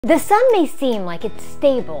The sun may seem like it's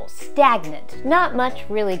stable, stagnant, not much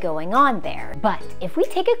really going on there. But if we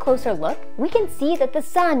take a closer look, we can see that the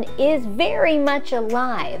sun is very much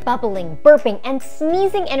alive, bubbling, burping, and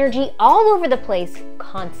sneezing energy all over the place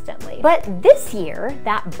constantly. But this year,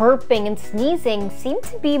 that burping and sneezing seem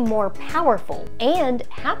to be more powerful and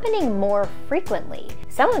happening more frequently.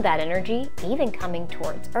 Some of that energy even coming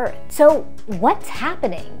towards Earth. So what's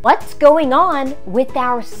happening? What's going on with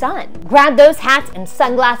our sun? Grab those hats and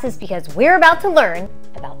sunglasses because we're about to learn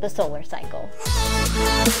about the solar cycle.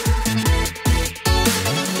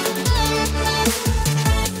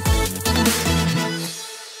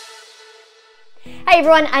 Hi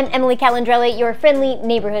everyone, I'm Emily Calandrelli, your friendly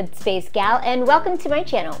neighborhood space gal, and welcome to my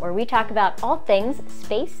channel where we talk about all things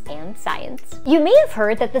space and science. You may have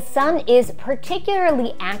heard that the sun is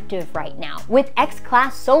particularly active right now, with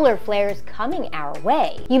X-class solar flares coming our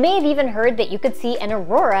way. You may have even heard that you could see an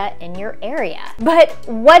aurora in your area. But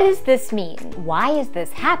what does this mean? Why is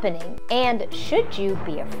this happening? And should you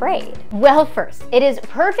be afraid? Well, first, it is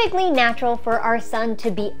perfectly natural for our sun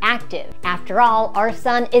to be active. After all, our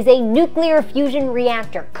sun is a nuclear fusion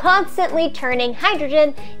reactor, constantly turning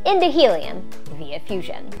hydrogen into helium via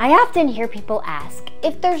fusion. I often hear people ask,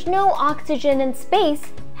 if there's no oxygen in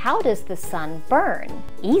space, how does the sun burn?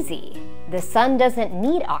 Easy. The sun doesn't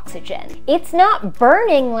need oxygen. It's not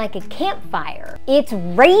burning like a campfire. It's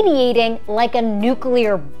radiating like a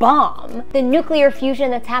nuclear bomb. The nuclear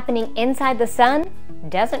fusion that's happening inside the sun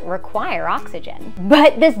doesn't require oxygen.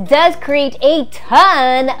 But this does create a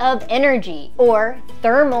ton of energy, or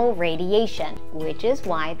thermal radiation, which is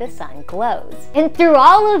why the sun glows. And through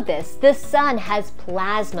all of this, the sun has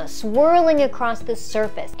plasma swirling across the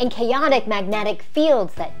surface and chaotic magnetic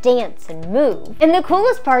fields that dance and move. And the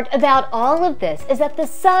coolest part about all of this is that the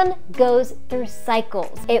sun goes through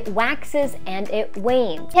cycles. It waxes and it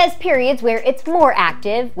wanes. It has periods where it's more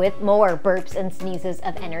active with more burps and sneezes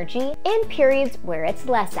of energy, and periods where it's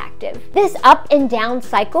less active. This up and down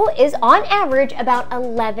cycle is on average about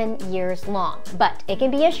 11 years long, but it can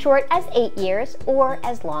be as short as 8 years or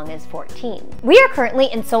as long as 14. We are currently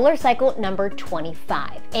in solar cycle number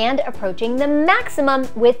 25 and approaching the maximum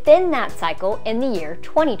within that cycle in the year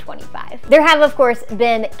 2025. There have of course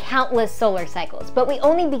been countless solar cycles, but we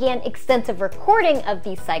only began extensive recording of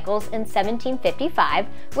these cycles in 1755,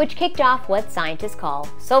 which kicked off what scientists call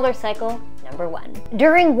solar cycle number 1.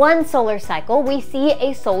 During one solar cycle, we see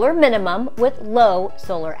a solar minimum with low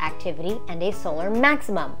solar activity and a solar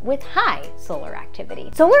maximum with high solar activity.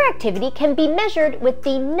 Solar activity can be measured with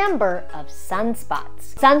the number of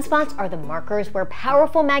sunspots. Sunspots are the markers where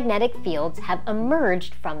powerful magnetic fields have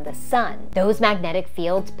emerged from the sun. Those magnetic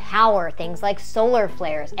fields power things like solar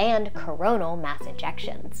flares and coronal mass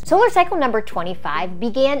ejections. Solar cycle number 25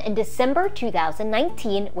 began in December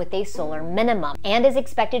 2019 with a solar minimum and is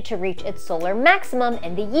expected to reach its solar maximum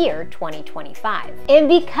in the year 2025. And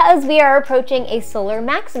because we are approaching a solar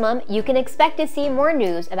maximum, you can expect to see more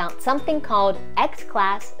news about something called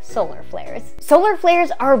X-class solar flares. Solar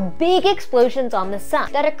flares are big explosions on the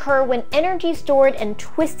sun that occur when energy stored in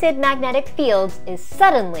twisted magnetic fields is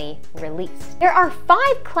suddenly released. There are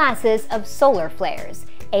 5 classes of solar flares: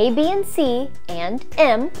 A, B, and C, and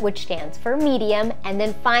M, which stands for medium, and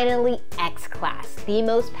then finally X class, the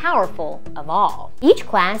most powerful of all. Each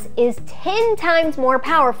class is 10 times more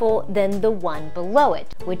powerful than the one below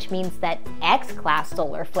it, which means that X class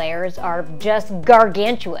solar flares are just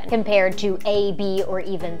gargantuan compared to A, B, or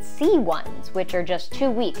even C ones, which are just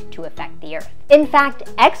too weak to affect the Earth. In fact,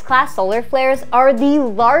 X-class solar flares are the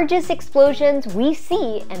largest explosions we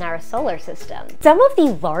see in our solar system. Some of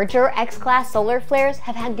the larger X-class solar flares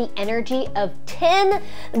have had the energy of 10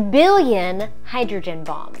 billion hydrogen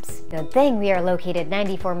bombs. Good thing we are located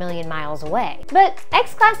 94 million miles away. But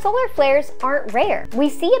X-class solar flares aren't rare. We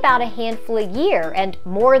see about a handful a year and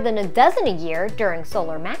more than a dozen a year during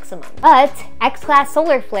solar maximum. But X-class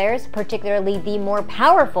solar flares, particularly the more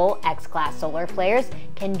powerful X-class solar flares,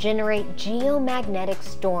 can generate geomagnetic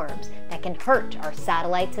storms that can hurt our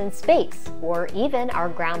satellites in space or even our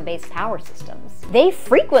ground-based power systems. They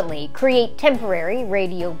frequently create temporary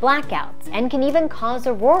radio blackouts and can even cause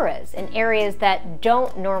auroras in areas that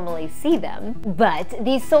don't normally see them. But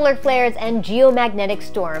these solar flares and geomagnetic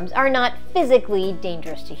storms are not physically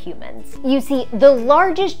dangerous to humans. You see, the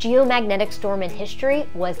largest geomagnetic storm in history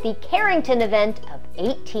was the Carrington event of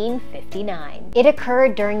 1859. It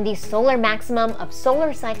occurred during the solar maximum of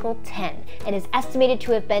solar cycle 10 and is estimated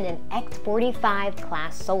to have been an X45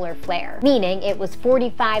 class solar flare, meaning it was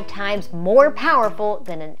 45 times more powerful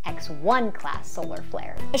than an X1 class solar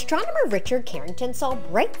flare. Astronomer Richard Carrington saw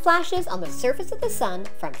bright flashes on the surface of the sun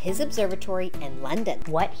from his observatory in London.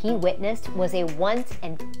 What he witnessed was a once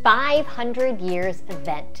in 500 years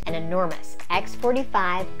event, an enormous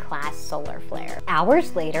X45 class solar flare.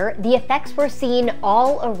 Hours later, the effects were seen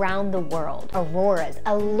all around the world. Auroras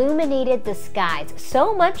illuminated the skies,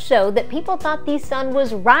 so much so that people thought the sun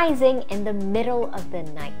was rising in the middle of the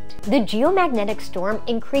night. The geomagnetic storm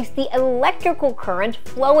increased the electrical current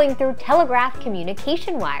flowing through telegraph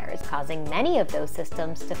communication wires, causing many of those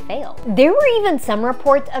systems to fail. There were even some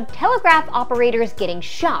reports of telegraph operators getting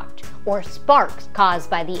shocked, or sparks caused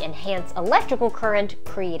by the enhanced electrical current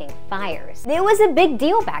creating fires. It was a big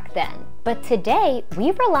deal back then, but today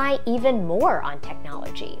we rely even more on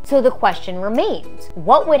technology. So the question remains,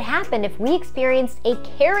 what would happen if we experienced a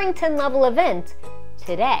Carrington-level event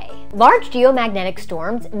today? Large geomagnetic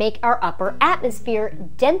storms make our upper atmosphere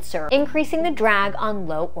denser, increasing the drag on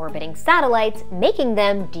low-orbiting satellites, making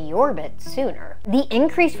them deorbit sooner. The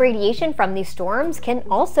increased radiation from these storms can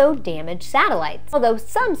also damage satellites, although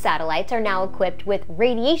some satellites are now equipped with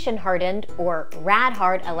radiation-hardened or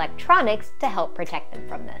rad-hard electronics to help protect them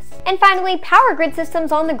from this. And finally, power grid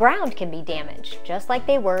systems on the ground can be damaged, just like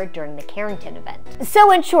they were during the Carrington event.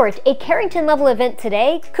 So in short, a Carrington-level event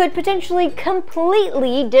today could potentially completely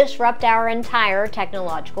disrupt our entire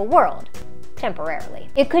technological world. Temporarily.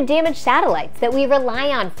 It could damage satellites that we rely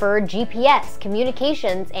on for GPS,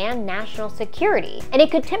 communications, and national security, and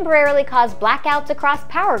it could temporarily cause blackouts across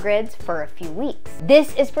power grids for a few weeks.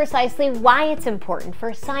 This is precisely why it's important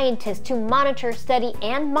for scientists to monitor, study,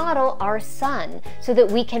 and model our sun so that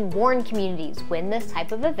we can warn communities when this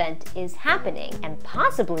type of event is happening, and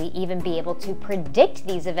possibly even be able to predict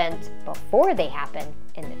these events before they happen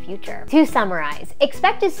in the future. To summarize,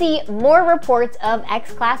 expect to see more reports of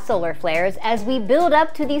X-class solar flares as we build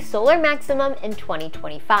up to the solar maximum in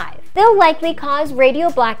 2025. They'll likely cause radio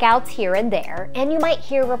blackouts here and there, and you might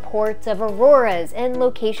hear reports of auroras in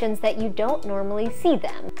locations that you don't normally see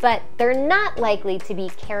them, but they're not likely to be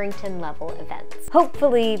Carrington-level events.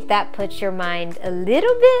 Hopefully that puts your mind a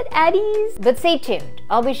little bit at ease, but stay tuned.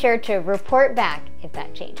 I'll be sure to report back if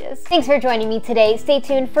that changes. Thanks for joining me today. Stay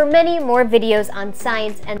tuned for many more videos on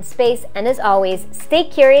science and space, and as always, stay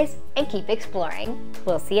curious and keep exploring.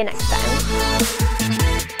 We'll see you next time.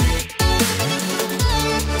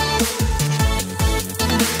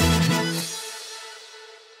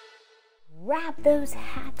 Grab those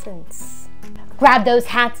hats and grab those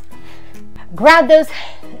hats. Grab those.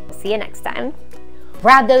 See you next time.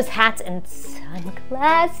 Grab those hats and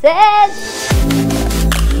sunglasses.